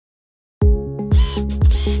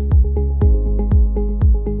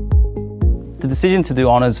decision to do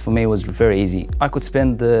honours for me was very easy. I could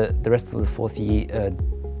spend the rest of the fourth year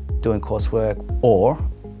doing coursework, or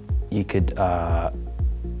you could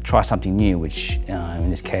try something new, which in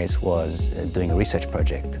this case was doing a research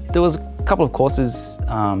project. There was a couple of courses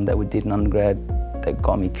that we did in undergrad that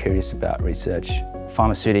got me curious about research.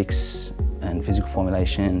 Pharmaceutics and physical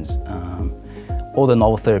formulations, all the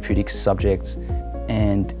novel therapeutics subjects,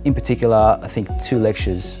 and in particular, I think 2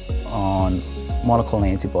 lectures on monoclonal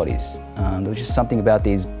antibodies. There was just something about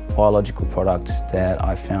these biological products that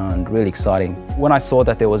I found really exciting. When I saw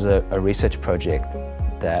that there was a research project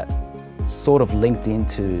that sort of linked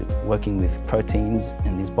into working with proteins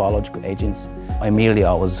and these biological agents, immediately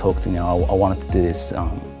I was hooked. You know, I wanted to do this.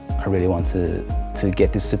 I really wanted to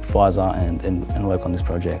get this supervisor and work on this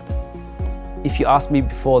project. If you asked me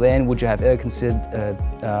before then, would you have ever considered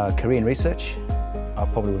a career in research? I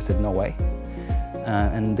probably would have said no way.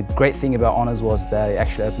 And the great thing about honours was that it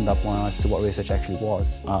actually opened up my eyes to what research actually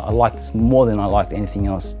was. I liked this more than I liked anything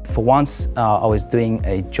else. For once, I was doing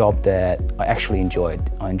a job that I actually enjoyed.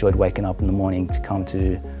 I enjoyed waking up in the morning to come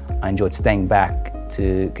to, I enjoyed staying back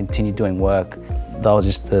to continue doing work. That was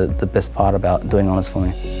just the best part about doing honours for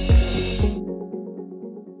me.